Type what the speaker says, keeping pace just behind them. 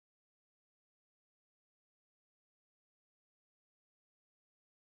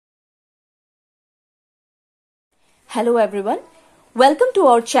Hello everyone, welcome to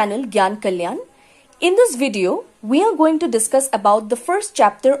our channel GYANKALYAN. In this video, we are going to discuss about the first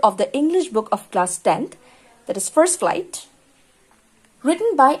chapter of the English book of class 10th, that is First Flight,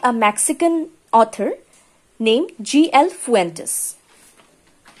 written by a Mexican author named G.L Fuentes.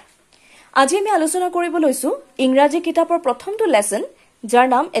 আজি আমি আলোচনা কৰিব লৈছো ইংৰাজী কিতাপৰ প্ৰথমটো lesson যাৰ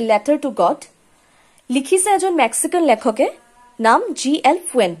নাম A Letter to God লিখিছে এজন মেক্সিকান লেখকে নাম G.L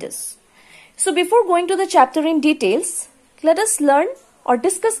Fuentes. So before going to the chapter in details, let us learn or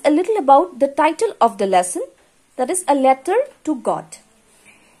discuss a little about the title of the lesson, that is A Letter to God.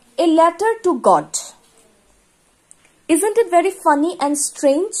 A letter to God. Isn't it very funny and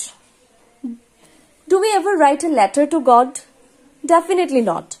strange? Do we ever write a letter to God? Definitely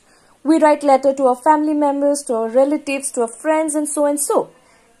not. We write letter to our family members, to our relatives, to our friends and so.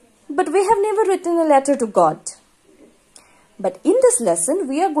 But we have never written a letter to God. But in this lesson,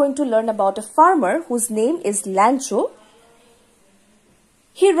 we are going to learn about a farmer whose name is Lancho.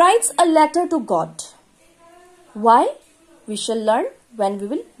 He writes a letter to God. Why? We shall learn when we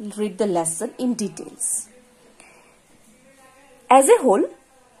will read the lesson in details. As a whole,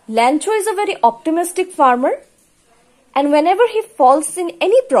 Lancho is a very optimistic farmer, and whenever he falls in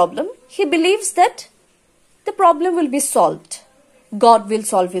any problem, he believes that the problem will be solved. God will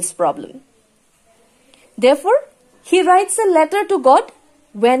solve his problem. Therefore, he writes a letter to God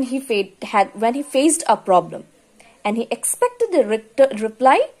when he faced a problem, and he expected a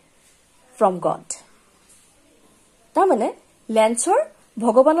reply from God. তাৰমানে লেঞ্চৰ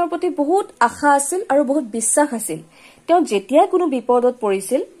ভগৱানৰ প্ৰতি বহুত আশা আছিল আৰু বহুত বিশ্বাস আছিল। তেওঁ যেতিয়া কোনো বিপদত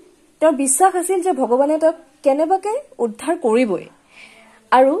পৰিছিল, তেওঁৰ বিশ্বাস আছিল যে ভগৱানে তেওঁক কেনেবাকে উদ্ধাৰ কৰিবই।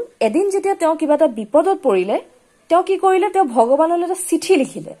 আৰু এদিন যেতিয়া তেওঁ কিবা এটা বিপদত পৰিলে, তেওঁ কি কৰিলে? তেওঁ ভগৱানলৈ এটা চিঠি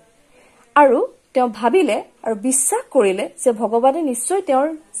লিখিলে আৰু তেওঁ ভাবিলে আৰু বিশ্বাস কৰিলে যে ভগৱানে নিশ্চয় তেওঁৰ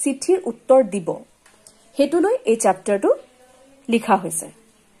চিঠিৰ উত্তৰ দিব। হেতুলৈ এই চ্যাপ্টাৰটো লিখা হৈছে।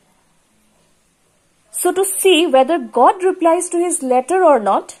 So to see whether God replies to his letter or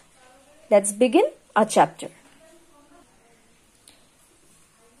not, let's begin our chapter.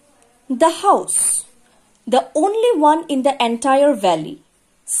 The house, the only one in the entire valley,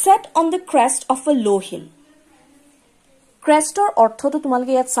 set on the crest of a low hill. Crestor অৰ্থটো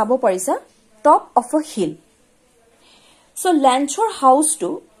তোমালোকে ইয়াত চাব পাৰিছা, top of a hill. So Lanchor house to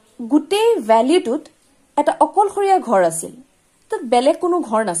গোটেই ভ্যালিটোত এটা অকলশৰীয়া ঘৰ আছিল। তাত বেলেগ কোনো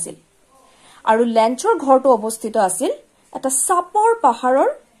ঘৰ নাছিল। আৰু লেঞ্চৰ ঘৰটো অৱস্থিত আছিল এটা সাপৰ পাহাৰৰ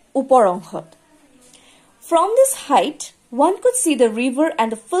ওপৰ অংশত। From this height, one could see the river and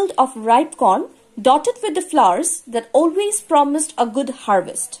a field of ripe corn dotted with the flowers that always promised a good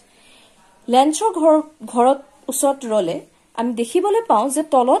harvest. লেঞ্চৰ ঘৰত ওচৰত ৰলে আমি দেখিবলৈ পাওঁ যে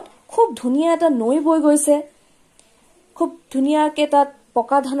তলত খুব ধুনীয়া এটা নৈ বৈ গৈছে, খুব ধুনীয়াকে তাত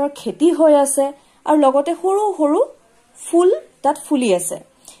পকা ধানৰ খেতি হৈ আছে আৰু লগতে সৰু সৰু ফুল তাত ফুলি আছে।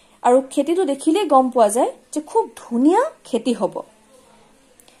 আৰু খেতিটো দেখিলে গম পোৱা যায় যে খুব ধুনীয়া খেতি হ'ব।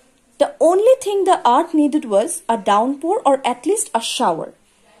 The only thing the earth needed was a downpour or at least a shower.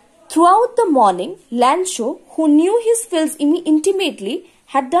 Throughout the morning, Lancho, who knew his fields intimately,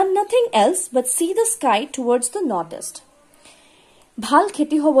 had done nothing else but see the sky towards the northeast. ভাল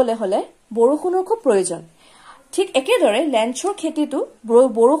খেতি হ'বলৈ হলে বৰষুণৰ খুব প্ৰয়োজন। ঠিক একেদৰে লেঞ্চৰ খেতিটো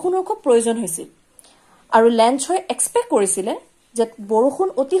বৰষুণৰ খুব প্ৰয়োজন হৈছিল। আৰু লেঞ্চই এক্সপেক্ট কৰিছিলে যে বৰষুণ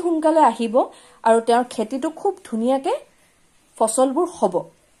অতি সোনকালে আহিব আৰু তেওঁৰ খেতিটো খুব ধুনীয়াকে ফসলবোৰ হ'ব।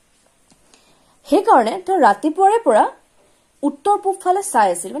 সেই কাৰণে তেওঁ ৰাতিপুৱাৰে পৰা উত্তৰ পূব ফালে চাই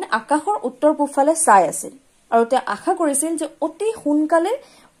আছিল, মানে আকাশৰ উত্তৰ পূব ফালে চাই আছিল আৰু তেওঁ আশা কৰিছিল যে অতি সোনকালে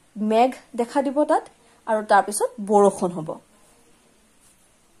মেঘ দেখা দিব তাত আৰু তাৰ পিছত বৰষুণ হ'ব।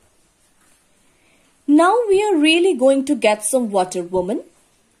 Now we are really going to get some water, woman.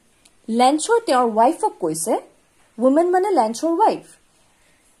 Lancho তেওঁৰ wife-ক কৈছে, woman মানে Lanchoৰ wife.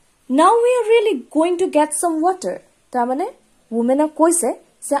 Now we are really going to get some water. তাৰমানে woman-ক কৈছে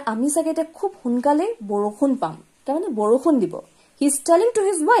যে আমি চাগে এটা খুব সোনকালে বৰষুণ পাম, তাৰমানে বৰষুণ দিব। He is telling to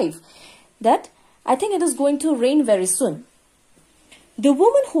his wife that I think it is going to rain very soon. The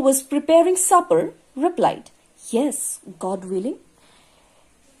woman who was preparing supper replied, yes, God willing.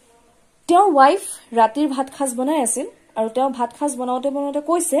 তেওঁৰ wife ৰাতিৰ ভাত খাজ বনাই আছিল আৰু তেওঁ ভাত খাজ বনাওতে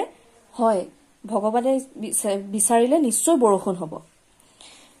কৈছে, হয়, ভগৱানে বিচাৰিলে নিশ্চয় বৰষুণ হ'ব।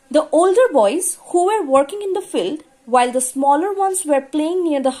 The older boys who were working in the field while the smaller ones were playing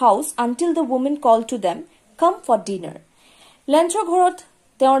near the house until the woman called to them, come for dinner. লেঞ্চৰ ঘৰত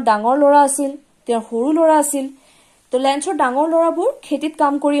তেওঁৰ ডাঙৰ ল'ৰা আছিল, তেওঁৰ সৰু ল'ৰা আছিল। তো লেঞ্চৰ ডাঙৰ ল'ৰাবোৰ খেতিত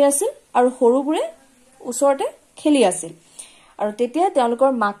কাম কৰি আছিল আৰু সৰুবোৰে ওচৰতে খেলি আছিল। আৰু তেতিয়া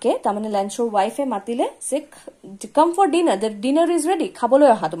তেওঁলোকৰ মাকে তাৰমানে লেঞ্চৰ ওয়াইফে মাতিলে যে কাম for dinner, the dinner is ready, খাবলৈ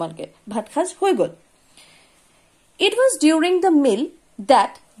অহা তোমালোকে, ভাত খাজ হৈ গল। It was during the meal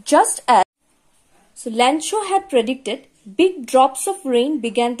that, just as Lancho had predicted, big drops of rain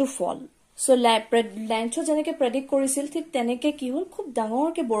began to fall. So Lancho jeneke predict korisil thik teneke ki hol khub dangor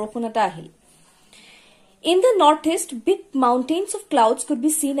ke borokhun eta ahil. In the northeast, big mountains of clouds could be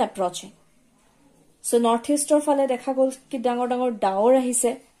seen approaching. So northeast or fale dekha gol ki dangor daor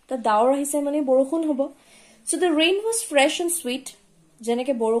ahise. Ta daor ahise mane borokhun hobo. So the rain was fresh and sweet.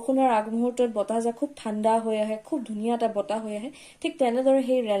 Jeneke borokhunar ag muhurtor botaja khub thanda hoy ahe, khub dhuniya ta bota hoy ahe. Thik tenedore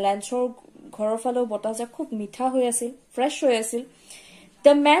hei Lanchor ঘৰৰ ফালেও বতাহজাক খুব মিঠা হৈ আছিল, fresh হৈ আছিল.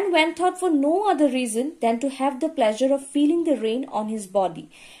 The man went out for no other reason than to have the pleasure of feeling the rain on his body.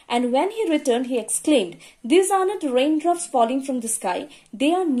 And when he returned, he exclaimed, "These are not raindrops falling from the sky.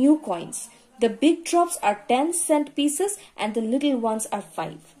 They are new coins. The big drops are 10-cent pieces and the little ones are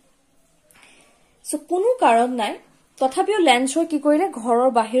 5." So, কোনো কাৰণ নাই, তথাপিও লেঞ্চৰ কি কৰিলে ঘৰৰ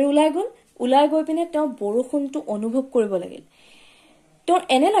বাহিৰ ওলাই গৈ পিনে তেওঁ বৰষুণটো অনুভৱ কৰিব লাগিল. তেওঁৰ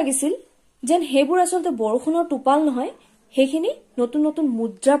এনে লাগিছিল যেন হেবুৰ আসলতে বৰষুণৰ টোপাল নহয়, হেখিনি নতুন নতুন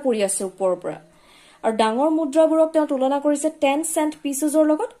মুদ্ৰা পৰি আছে ওপৰৰ পৰা. আৰু ডাঙৰ মুদ্ৰাবোৰক তেওঁ তুলনা কৰিছে 10-cent পিচেছৰ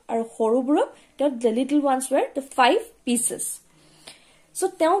লগত, আৰু সৰুবোৰক তেওঁ the little ones were the 5 pieces. So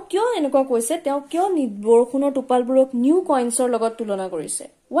তেওঁ কিয় এনেকুৱা কৈছে, তেওঁ কিয় বৰষুণৰ টোপালবোৰক নিউ কইন্সৰ লগত তুলনা কৰিছে?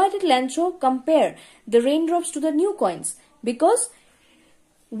 Why did Lancho compare the raindrops to the new coins? Because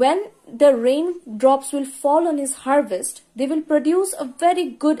when the raindrops will fall on his harvest, they will produce a very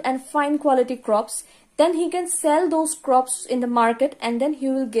good and fine quality crops. Then he can sell those crops in the market and then he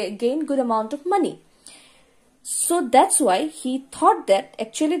will gain good amount of money. So that's why he thought that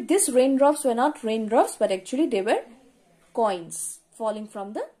actually these raindrops were not raindrops, but actually they were coins falling from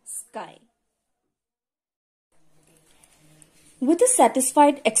the sky. With a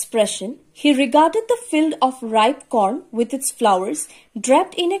satisfied expression, he regarded the field of ripe corn with its flowers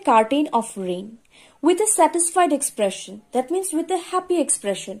draped in a curtain of rain. With a satisfied expression, that means with a happy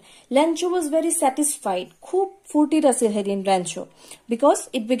expression, Lancho was very satisfied. Khub furtit asil hedin Lancho, because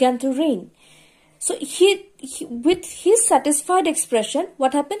it began to rain. So with his satisfied expression,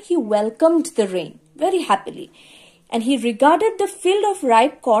 what happened? He welcomed the rain very happily. And he regarded the field of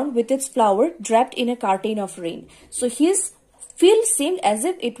ripe corn with its flower draped in a curtain of rain. So his field seemed as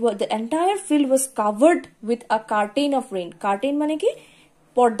if the entire field was covered with a curtain of rain. Curtain mane ki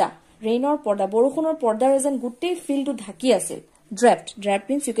porda, rain or porda, borokhunor porda reason gutte field to dhaki asil. Draped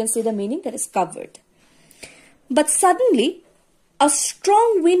means you can see the meaning, that is covered. But suddenly a strong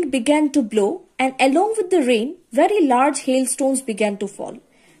wind began to blow, and along with the rain, very large hailstones began to fall.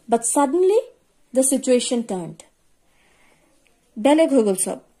 But suddenly the situation turned. Beleg hoy gol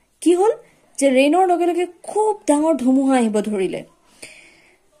sob. Ki hol? যে ৰেইনৰ লগে লগে খুব ডাঙৰ ধুমুহা আহিব ধৰিলে,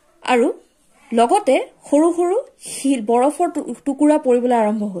 আৰু লগতে সৰু সৰু বৰফৰ টুকুৰা পৰিবলৈ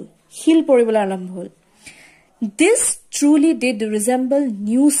আৰম্ভ হ'ল, হিল পৰিবলৈ আৰম্ভ হ'ল. This truly did resemble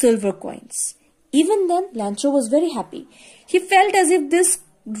new silver coins. Even then, Lancho was very happy. He felt as if these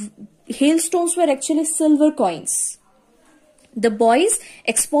hailstones were actually silver coins. The boys,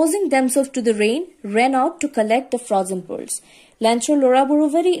 exposing themselves to the rain, ran out to collect the frozen pearls. Lancho Loraburu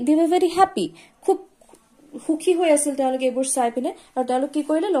they were very happy. Khub huki hoy asil teoloke ebor sai pine, aru teoloke ki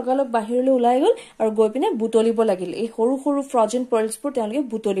koile logalog bahirole ulai gol aru goi pine butolibo lagil. Ei horu frozen pearls pur teoloke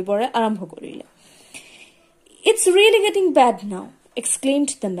butolibore arambho korile. It's really getting bad now,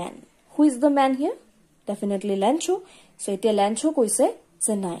 exclaimed the man. Who is the man here? Definitely Lancho. So etia Lancho koise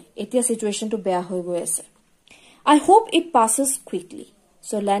je nai, etia situation to beya hoy goi ase. I hope it passes quickly.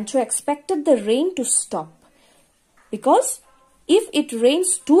 So Lancho expected the rain to stop, because if it rains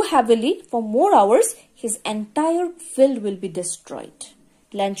too heavily for more hours, his entire field will be destroyed.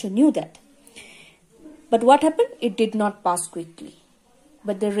 Lancho knew that. But what happened? It did not pass quickly.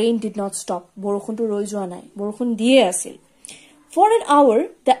 But the rain did not stop. Borokhun to roi joa nai. Borokhun diye asil. For an hour,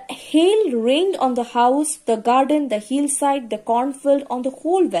 the hail rained on the house, the garden, the hillside, the cornfield, on the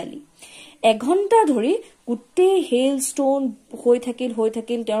whole valley. এঘণ্টা ধৰি গুটেই হেইলস্টোন হৈ থাকিল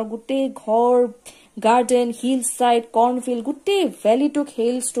তেওঁৰ গুটেই ঘৰ, garden, hill side, Cornfield, গুটেই ভ্যালিটোক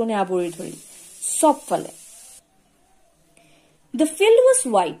হেইলস্টোনে আৱৰি ধৰিল সব ফালে. The field was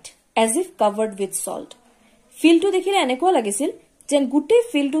white, as if covered with salt. ফিল্ডটো দেখিলে এনেকুৱা লাগিছিল যেন গুটেই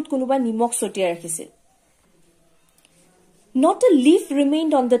ফিল্ডটোত কোনোবা নিমখ ছটিয়াই ৰাখিছিল. Not a leaf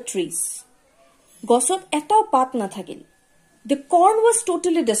remained on the trees. গছত এটাও পাত নাথাকিল. The corn was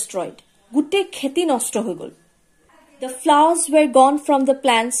totally destroyed. গুটেই খেতি নষ্ট হৈ গল. The flowers were gone from the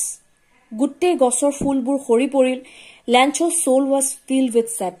plants. গুটেই গছৰ ফুলবোৰ সৰি পৰিল. Lancho's soul was filled with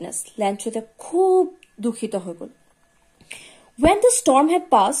sadness. Lancho খুব দুখিত হৈ গল. When the storm had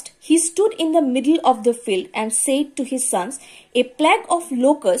passed, he stood in the middle of the field and said to his sons, a plague of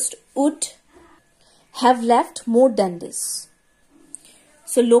locusts would have left more than this.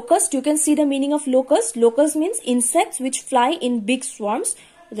 So locust, you can see the meaning of locust. Locust means insects which fly in big swarms,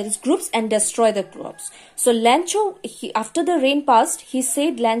 that is groups, and destroy the crops. So Lancho, after the rain passed, he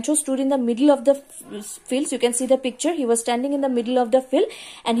said Lancho stood in the middle of the fields. You can see the picture. He was standing in the middle of the field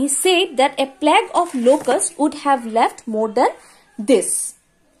and he said that a plague of locusts would have left more than this.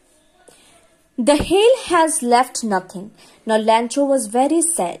 The hail has left nothing. Now Lancho was very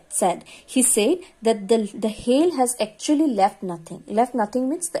sad. He said that the hail has actually left nothing. Left nothing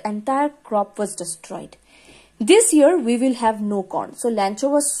means the entire crop was destroyed. This year we will have no corn. So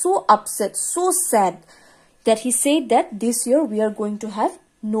Lancho was so upset, so sad that he said that this year we are going to have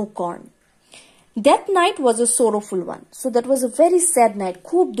no corn. That night was a sorrowful one. So that was a very sad night.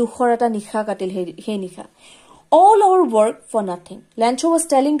 Khub dukhor eta nikha katil he nikha. All our work for nothing. Lancho was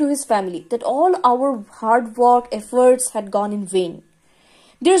telling to his family that all our hard work, efforts had gone in vain.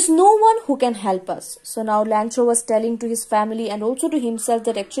 There's no one who can help us. So now Lancho was telling to his family and also to himself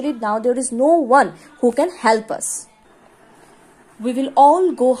that actually now there is no one who can help us. We will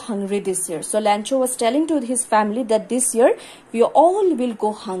all go hungry this year. So Lancho was telling to his family that this year we all will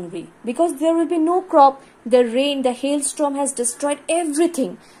go hungry because there will be no crop. The rain, the hailstorm has destroyed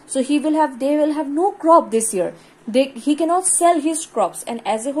everything. So they will have no crop this year. He cannot sell his crops, and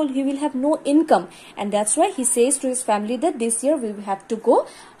as a whole he will have no income, and that's why he says to his family that this year we will have to go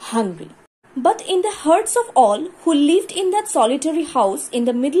hungry. But in the hearts of all who lived in that solitary house in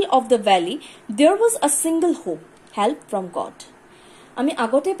the middle of the valley, there was a single hope, help from God. আমি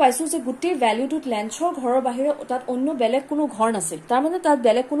আগতে পাইছো যে গুটে ভ্যালুটোত ল্যান্ডছৰ ঘৰৰ বাহিৰে তাত অন্য বেলেগ কোনো ঘৰ নাছিল, তাৰ মানে তাত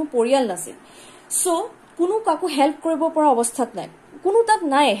বেলেগ কোনো পৰিয়াল নাছিল। সো কোনো কাকো হেল্প কৰিব পৰা অৱস্থাত নাই, কোনো তাত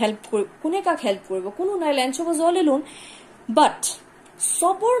নাই হেল্প কৰিব, কোনে কাক হেল্প কৰিব, কোনো নাই। ল্যান্ডছ was all alone. But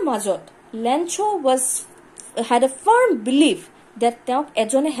সবৰ মাজত ল্যান্ডছ had a firm belief that তেওঁক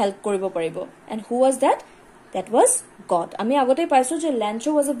এজনে হেল্প কৰিব পাৰিব, and who was that? That was God. আমি আগতে পাইছো যে ল্যান্ডছ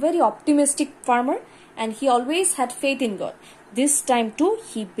was a very optimistic farmer and he always had faith in God. This time too,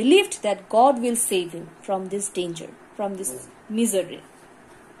 he believed that God will save him from this danger, from this misery.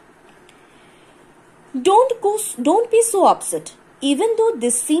 Don't be so upset, even though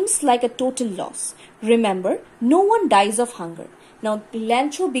this seems like a total loss. Remember, no one dies of hunger. Now,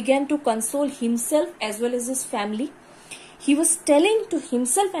 Lancho began to console himself as well as his family. He was telling to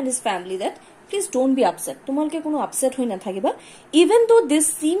himself and his family that, please don't be upset. Tumalke kono upset hoi na thakiba. Even though this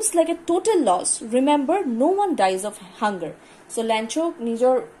seems like a total loss, remember, no one dies of hunger. So Lancho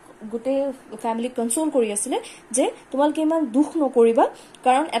nijor gute family console kori asile je tumalke iman dukh nokoriba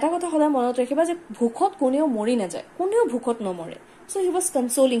karon eta kotha hoda monot rakhiba je bhukhot koneo mori na jay, koneo bhukhot no more. So he was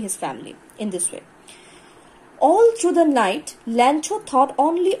consoling his family in this way. All through the night, Lancho thought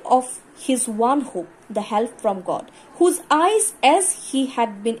only of his one hope, the help from God, whose eyes, as he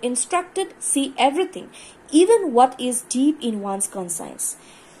had been instructed, see everything, even what is deep in one's conscience.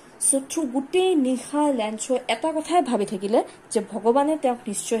 So through gute nikha Lancho eta kothai bhabi thakile je bhagobane teok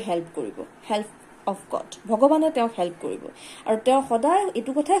nishchoy help koribo, help of God. Bhagobane teok help koribo. Aru teo hodai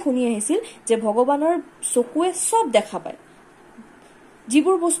etu kothai shuni ahisil je bhagabanor sokue sob dekha pai.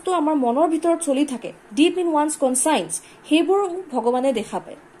 যিবোৰ বস্তু আমাৰ মনৰ ভিতৰত চলি থাকে, deep in one's conscience, হেবোৰ ভগৱানে দেখা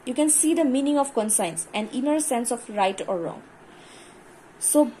পায়. You can see the meaning of conscience, an inner sense of right or wrong.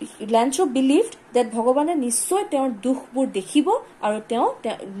 So Lancho believed that ভগৱানে নিশ্চয় তেওঁৰ দুখবোৰ দেখিব আৰু তেওঁ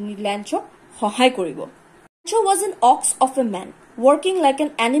Lanchoক সহায় কৰিব. Lancho was an ox of a man, working like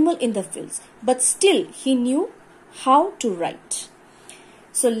an animal in the fields, but still he knew how to write.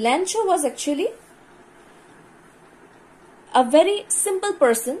 So Lancho was actually a very simple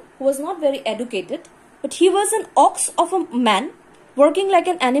person who was not very educated, but he was an ox of a man working like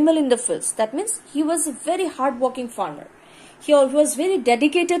an animal in the fields. That means he was a very hard-working farmer. He was very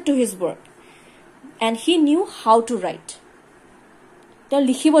dedicated to his work and he knew how to write.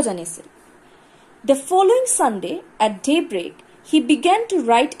 The following Sunday at daybreak, he began to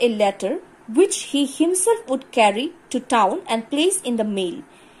write a letter which he himself would carry to town and place in the mail.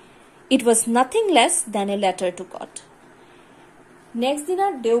 It was nothing less than a letter to God. Next dina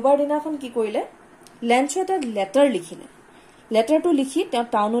deobar dinakhon ki korile Lancho eta letter likhile. Letter to likhi teo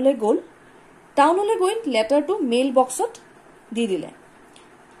town ole gol. Town ole goin letter to mail boxot di dile.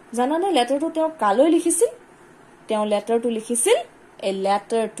 Janane letter to teo kaloi likhisil. Teo letter to likhisil a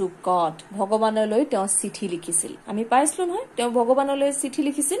letter to God. Bhagabanoloi teo chithi likhisil. Ami paislo noy teo bhagabanoloi chithi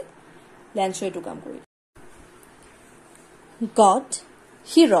likhisil. Lancho etu kam koril. God,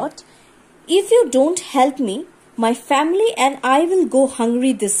 he wrote, if you don't help me, my family and I will go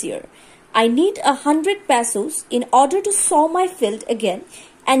hungry this year. I need 100 pesos in order to sow my field again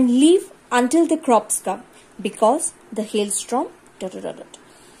and live until the crops come because the hailstorm ...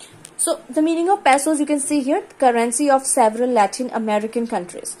 So the meaning of pesos you can see here, currency of several Latin American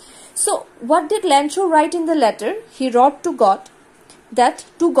countries. So what did Lancho write in the letter? He wrote to God that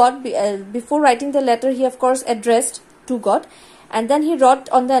before writing the letter he of course addressed to God, and then he wrote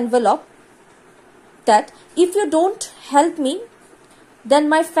on the envelope that if you don't help me, then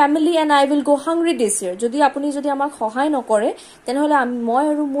my family and I will go hungry this year. Jodi apuni jodi amak hohai nokore tenhole moi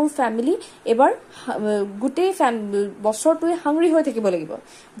aru mor family ebar gutei bosor tu hungry hoy thakibo lagibo,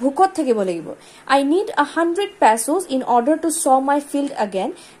 bhukot thakibo lagibo. I need 100 pesos in order to sow my field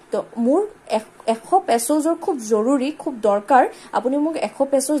again. তো মোৰ 100 পেসোজৰ খুব জৰুৰী, খুব দৰকাৰ। আপুনি মোক 100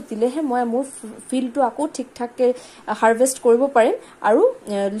 পেসোজ দিলেহে মই মোৰ ফিল্ডটো আকৌ ঠিকঠাককে হাৰভেস্ট কৰিব পাৰিম আৰু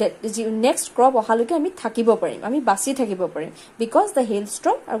নেক্সট ক্ৰপ অহালৈকে আমি থাকিব পাৰিম, আমি বাছি থাকিব পাৰিম, বিকজ দ্য হেল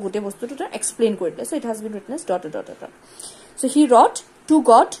ষ্ট্ৰম আৰু গোটে বস্তুটো এক্সপ্লেইন কৰি দিলে। So it has been written as dot dot dot. So he ৰট two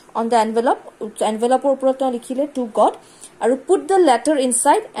god on the এনভেলপৰ ওপৰত তেওঁ লিখিলে টু গড আৰু put the letter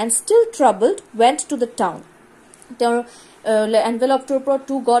inside and still ট্ৰাবলড went to the town. তেওঁৰ এনভেলপটোৰ ওপৰত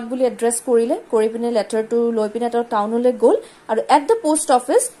টু গড বুলি এড্ৰেছ কৰিলে, কৰি পিনে লেটাৰটো লৈ পিনে তেওঁ টাউনলৈ গ'ল আৰু at the post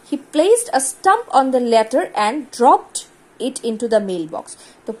office he placed আ stamp on the letter and ড্ৰপড it into the mail box.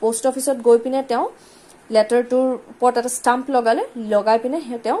 তো পোষ্ট অফিচত গৈ পিনে তেওঁ লেটাৰটোৰ ওপৰত এটা ষ্টাম্প লগাই পিনে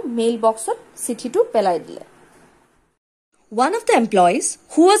তেওঁ মেইল বক্সত চিঠিটো পেলাই দিলে। One of the employees,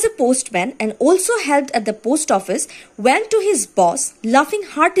 who was a postman and also helped at the post office, went to his boss, laughing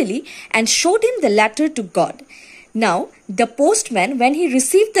heartily, and showed him the letter to God. Now, the postman, when he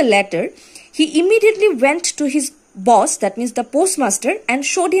received the letter, he immediately went to his boss, that means the postmaster, and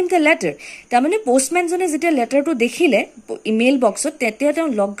showed him the letter. Tamane postman jone jetia letter to dekhile email box ot tetia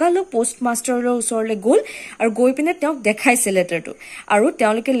teon loggalog postmaster ro usorle gol aru goi pine teok dekhaise letter to aru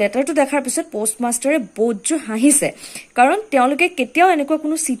teoloke letter to dekhar pisot postmaster e bojo hahise karon teoloke ketiao eneko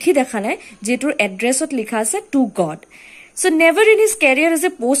kono chithi dekha nai jetur address ot likha ase to God. So never in his career as a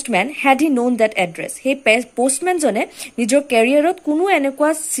postman had he known that address. He postman jone nijor career ot kuno enekwa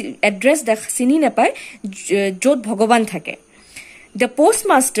address chini napai jot bhagavan thake. The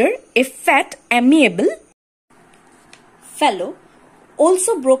postmaster, a fat, amiable fellow,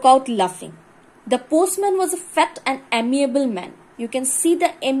 also broke out laughing. The postman was a fat and amiable man. You can see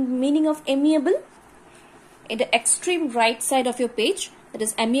the meaning of amiable in the extreme right side of your page. That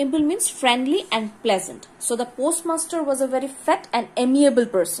is, amiable means friendly and pleasant. So the postmaster was a very fat and amiable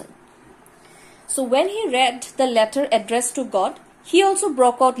person. So when he read the letter addressed to God, he also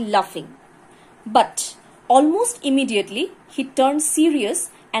broke out laughing. But almost immediately he turned serious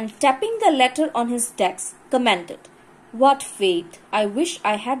and tapping the letter on his desk, commented, "What fate! I wish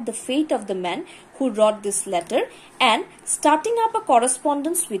I had the fate of the man who wrote this letter," and starting up a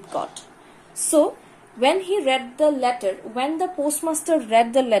correspondence with God. So when the postmaster read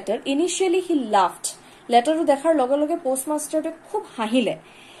the letter, initially he laughed. Letter to dekhar loge loge postmaster te khub hahile,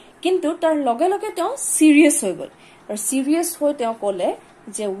 kintu tar loge loge teo serious hoy gol ar serious hoy teo kole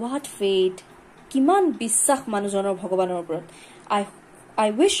je what fate, kiman bisakh manujonor bhagabanor oporot.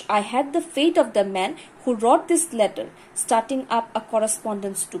 I wish I had the fate of the man who wrote this letter, starting up a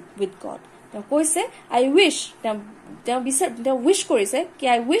correspondence with God. Teo koise I wish teo wish korise ki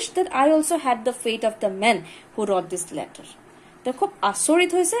I wish that I also had the fate of the man who wrote this letter. Teo khub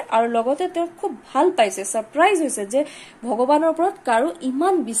asorit hoise aru logote teo khub bhal paise, surprise hoise je bhagabanor oporot karo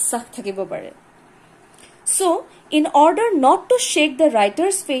iman bisakh thakibo pare. So in order not to shake the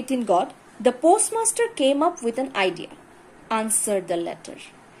writer's faith in God, the postmaster came up with an idea. Answer the letter.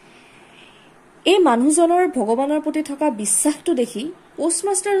 এই মানুহজনৰ ভগৱানৰ প্ৰতি থকা বিশ্বাসটো দেখি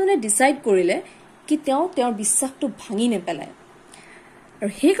পোষ্টমাষ্টাৰজনে decide কৰিলে কি তেওঁৰ বিশ্বাসটো ভাঙি নেপেলায় আৰু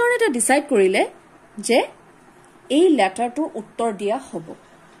সেই কাৰণে তেওঁ ডিসাইড কৰিলে যে এই লেটাৰটোৰ উত্তৰ দিয়া হ'ব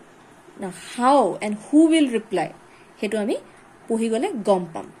না। হাউ এণ্ড হু উইল ৰিপ্লাই হেতু আমি পঢ়ি গলে গম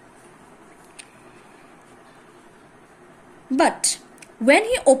পাম। But when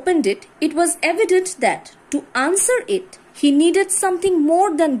he opened it, it was evident that to answer it, he needed something more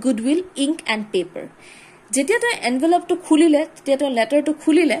than goodwill, ink and paper. Jetia ta envelope to khulile, jetia ta letter to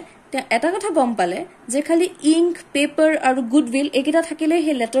khulile, ta eta kotha gom pale je khali ink, paper aru goodwill ekita thakile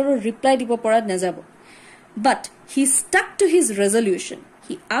he letter or reply dibo porad najabo. But he stuck to his resolution.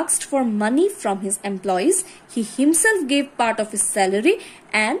 He asked for money from his employees. He himself gave part of his salary,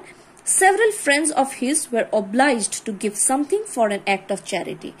 and several friends of his were obliged to give something for an act of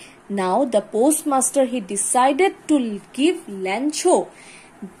charity. Now the postmaster, he decided to give Lancho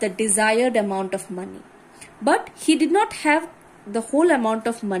the desired amount of money. But he did not have the whole amount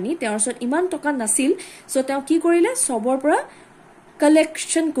of money. Teor sot iman toka nasil, so teo ki korile sobor pora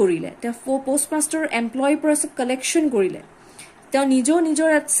collection korile. Teo postmaster employee pora sab collection korile. Teo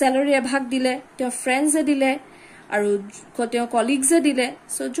nijor salary abhag dile, teo friends e dile আৰু তেওঁ কলিগছে দিলে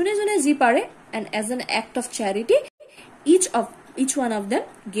so জুনে জুনে G পাৰে and as an act of charity each one of them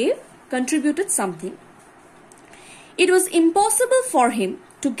contributed something. It was impossible for him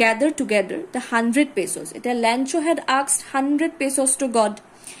to gather together the 100 pesos. Lancho had asked 100 pesos to God,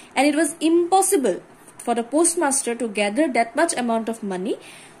 and it was impossible for the postmaster to gather that much amount of money,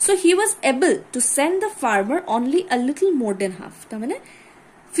 so he was able to send the farmer only a little more than half. Tamane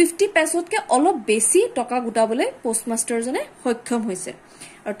 50 pesos ke olop besi toka gutabole postmaster jone hoikhom hoise,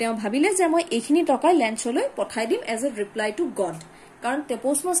 aru teo bhabile je moi ekhini toka Lancho loi pothai dim as a reply to God, karon te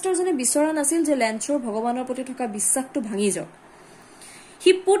postmaster jone bisora nasil je Lancho bhagwanor proti thoka bissak to bhangi jok.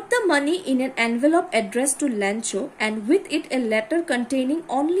 He put the money in an envelope addressed to Lancho and with it a letter containing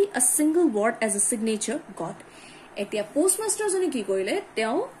only a single word as a signature, God. Etia postmaster jone ki koile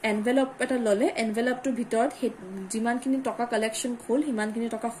teo envelope eta lole, envelope to bhitorot jiman kini toka collection khol himan kini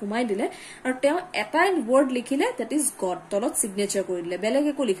toka humai dile aru teo eta word likhile, that is God, tolot signature korile,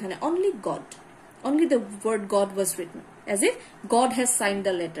 belege ko likhane only God, only the word God was written as if God has signed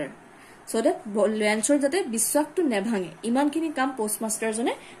the letter, so that Lanchor jate biswak to nebhange iman kini kam postmaster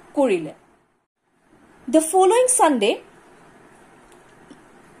jone korile. The following Sunday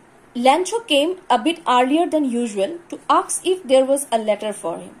Lancho came a bit earlier than usual to ask if there was a letter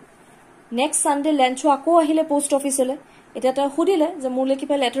for him. Next Sunday Lancho ako ahile post office le, eta ta hudile je mule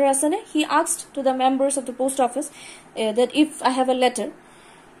kipa letter asane. He asked to the members of the post office that if I have a letter.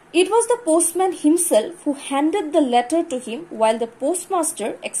 It was the postman himself who handed the letter to him, while the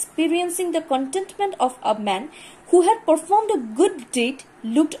postmaster, experiencing the contentment of a man who had performed a good deed,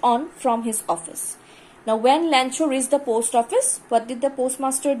 looked on from his office. Now when Lancho reached the post office, what did the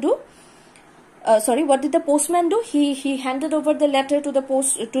postmaster do? What did the postman do? He handed over the letter to the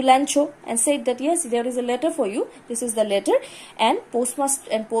to Lancho and said that yes, there is a letter for you. This is the letter. And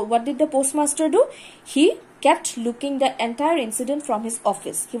what did the postmaster do? He kept looking the entire incident from his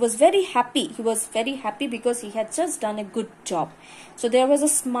office. He was very happy. He was very happy because he had just done a good job. So there was a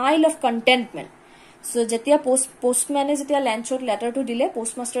smile of contentment. So jetia postman jetia Lancho letter to dile,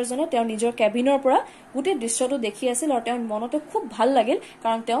 postmaster jone teo nijor cabinor pora gute drisho to dekhi asil aru teo monote khub bhal lagil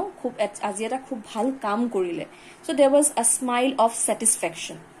karon teo khub aji eta khub bhal kaam korile. So there was a smile of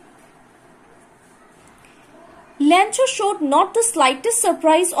satisfaction. Lancho showed not the slightest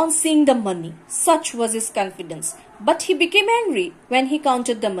surprise on seeing the money. Such was his confidence. But he became angry when he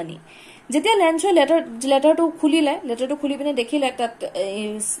counted the money. Jetia Lancho letter to khuli pine dekhile tat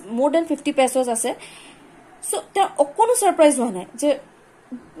more than 50 pesos ase. So there okono surprise hoa nai je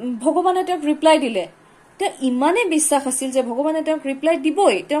bhagobane tek reply dile. Te imane bissak asil je bhagobane tek reply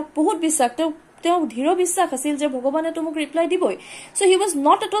diboi. Te bahut bissak teo dhiro bissak asil je bhagobane tomok reply diboi. So he was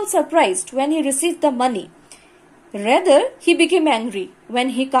not at all surprised when he received the money. Rather, he became angry when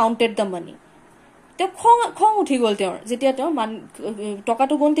he counted the money. Khong uthi gol tor jetia tor toka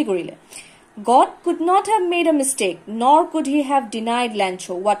to gonti korile. God could not have made a mistake, nor could he have denied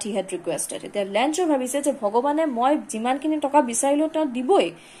Lancho what he had requested. The Lancho bhabise je bhagobane moi jiman kini toka bisailo ta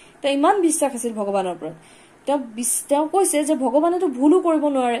diboi. Ta iman bissak asil bhagovanor upor. Ta koise je bhagobane to bhulu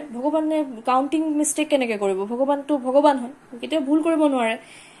koribo noare. Bhagobane counting mistake keneke koribo. Bhagavan to bhagavan hoy. Ketia bhul koribo noare.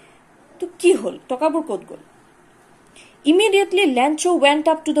 To ki hol? Toka bor kot gol? Immediately, Lancho went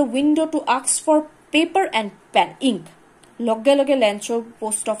up to the window to ask for paper and ink. Logge Lancho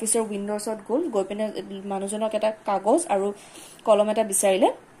post officer windows at gol pine manujonok eta kagos aru kolom eta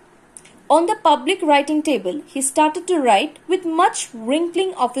bisarile. On the public writing table, he started to write with much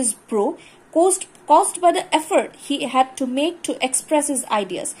wrinkling of his brow, caused by the effort he had to make to express his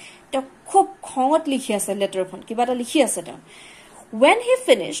ideas. Ta khub khongot likhi ase letter khon kiba ta likhi ase ta. When he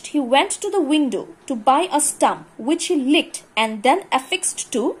finished, he went to the window to buy a stamp, which he licked and then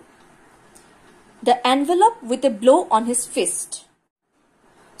affixed to the envelope with a blow on his fist.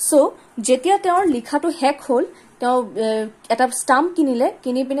 So, jetia teor likha to hek hol, teo eta stamp kinile,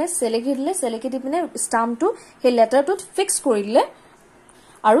 kini pine seleki dipine stamp to he letter to fix korile,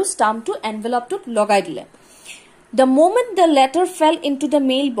 aru stamp to envelope to logai dile. The moment the letter fell into the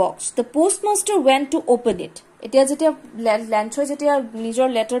mailbox, the postmaster went to open it. Etia jetia Lancho jetia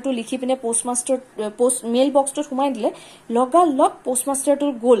nijor letter to likhi pine postmaster mailbox to humai dile, loga log postmaster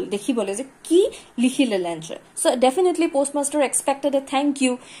to gol dekhibole je ki likhile Lancho. So definitely postmaster expected a thank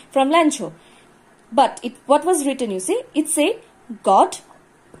you from Lancho. But what was written, you see? It said, God,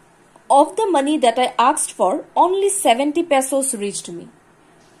 of the money that I asked for, only 70 pesos reached me.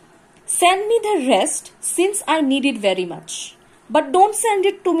 Send me the rest since I need it very much. But don't send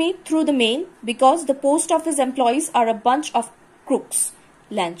it to me through the mail because the post office employees are a bunch of crooks.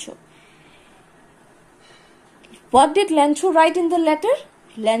 Lancho. What did Lancho write in the letter?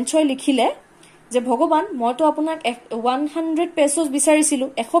 Lancho likhile, যে ভগৱান মইতো আপোনাক 100 pesos বিচাৰিছিলো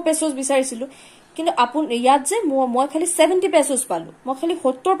 100 pesos বিচাৰিছিলো কিন্তু আপুনি ইয়াত যে মই খালি 70 pesos পালো মই খালি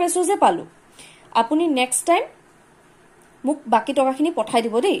 70 pesos এ পালো আপুনি নেক্সট টাইম মোক বাকি টকাখিনি পঠাই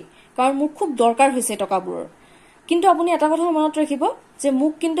দিব দেই কাৰণ মোক খুব দৰকাৰ হৈছে টকাবোৰৰ কিন্তু আপুনি এটা কথা মনত ৰাখিব যে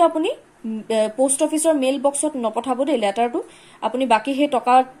মোক কিন্তু আপুনি পোষ্ট অফিচৰ মেইল বক্সত নপঠাব দেই লেটাৰটো আপুনি বাকি হে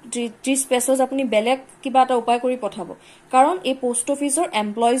টকা 30 pesos আপুনি বেলেগ কিবা এটা উপায় কৰি পঠাব কাৰণ এই পোষ্ট অফিচৰ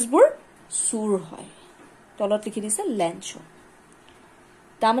এমপ্লয়িজ বোৰ সুৰ হয় তলত লিখি দিছে লেঞ্চো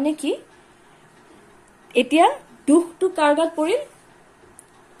তাৰমানে কি এতিয়া দুখটো কাৰগাত পৰিল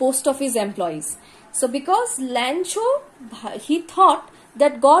post office employees so because Lancho he thought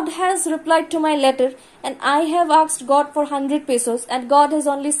that God has replied to my letter and I have asked God for 100 pesos and God has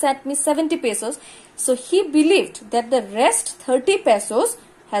only sent me 70 pesos so he believed that the rest 30 pesos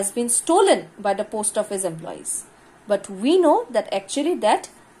has been stolen by the post office employees but we know that actually that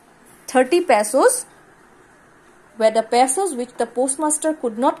 30 pesos were the pesos which the postmaster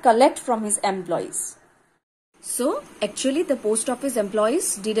could not collect from his employees. So, actually the post office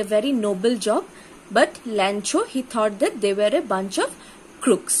employees did a very noble job but Lancho he thought that they were a bunch of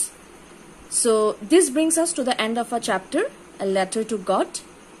crooks. So, this brings us to the end of our chapter, A Letter to God.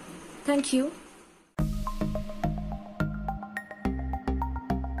 Thank you.